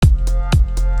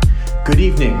Good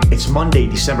evening. It's Monday,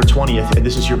 December 20th, and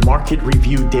this is your Market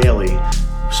Review Daily,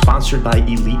 sponsored by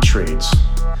Elite Trades.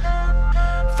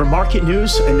 For market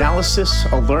news, analysis,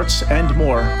 alerts, and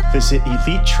more, visit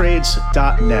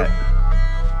elitetrades.net.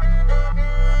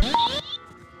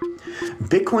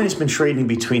 Bitcoin has been trading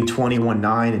between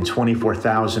 21,900 and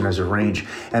 24,000 as a range,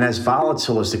 and as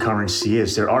volatile as the currency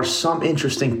is, there are some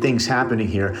interesting things happening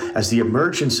here as the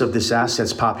emergence of this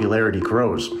asset's popularity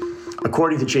grows.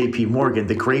 According to JP Morgan,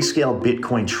 the Grayscale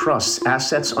Bitcoin Trust's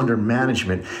assets under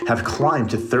management have climbed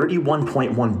to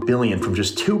 $31.1 billion from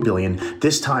just $2 billion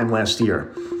this time last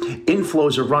year.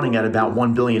 Inflows are running at about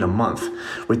 $1 billion a month.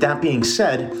 With that being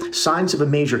said, signs of a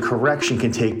major correction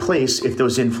can take place if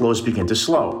those inflows begin to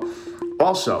slow.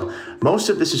 Also, most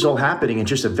of this is all happening in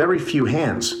just a very few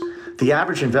hands. The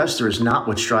average investor is not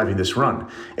what's driving this run.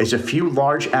 It's a few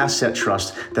large asset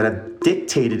trusts that have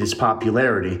dictated its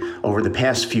popularity over the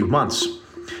past few months.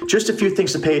 Just a few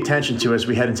things to pay attention to as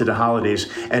we head into the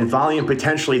holidays, and volume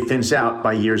potentially thins out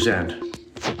by year's end.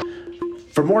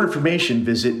 For more information,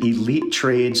 visit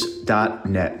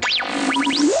elitetrades.net.